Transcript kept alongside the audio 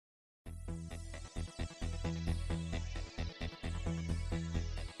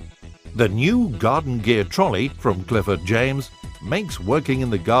The new garden gear trolley from Clifford James makes working in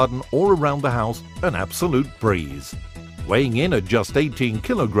the garden or around the house an absolute breeze. Weighing in at just 18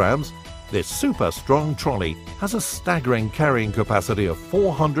 kilograms, this super strong trolley has a staggering carrying capacity of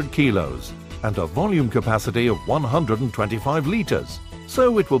 400 kilos and a volume capacity of 125 litres,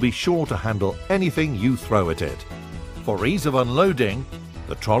 so it will be sure to handle anything you throw at it. For ease of unloading,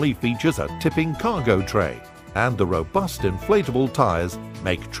 the trolley features a tipping cargo tray, and the robust inflatable tyres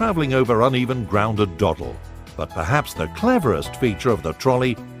make travelling over uneven ground a doddle. But perhaps the cleverest feature of the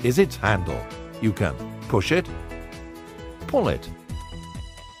trolley is its handle. You can push it, pull it,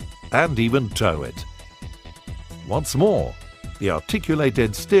 and even tow it. What's more, the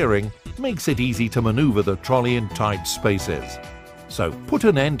articulated steering makes it easy to manoeuvre the trolley in tight spaces. So put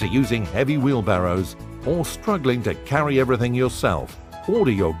an end to using heavy wheelbarrows or struggling to carry everything yourself.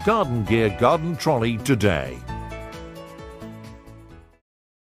 Order your Garden Gear garden trolley today.